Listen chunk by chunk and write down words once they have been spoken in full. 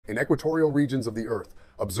In equatorial regions of the Earth,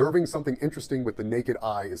 observing something interesting with the naked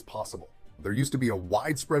eye is possible. There used to be a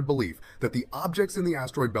widespread belief that the objects in the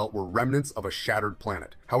asteroid belt were remnants of a shattered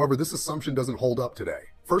planet. However, this assumption doesn't hold up today.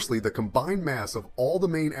 Firstly, the combined mass of all the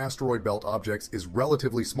main asteroid belt objects is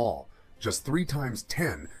relatively small, just 3 times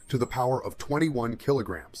 10 to the power of 21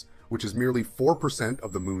 kilograms, which is merely 4%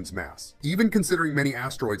 of the moon's mass. Even considering many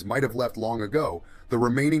asteroids might have left long ago, the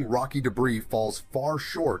remaining rocky debris falls far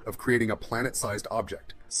short of creating a planet-sized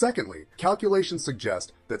object. Secondly, calculations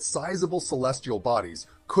suggest that sizable celestial bodies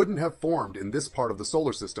couldn't have formed in this part of the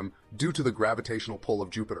solar system due to the gravitational pull of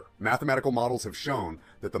Jupiter. Mathematical models have shown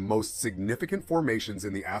that the most significant formations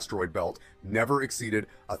in the asteroid belt never exceeded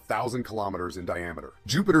 1,000 kilometers in diameter.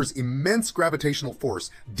 Jupiter's immense gravitational force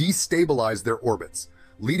destabilized their orbits,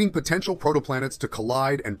 leading potential protoplanets to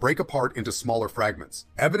collide and break apart into smaller fragments.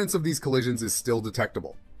 Evidence of these collisions is still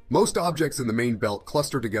detectable. Most objects in the main belt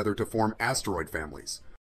cluster together to form asteroid families,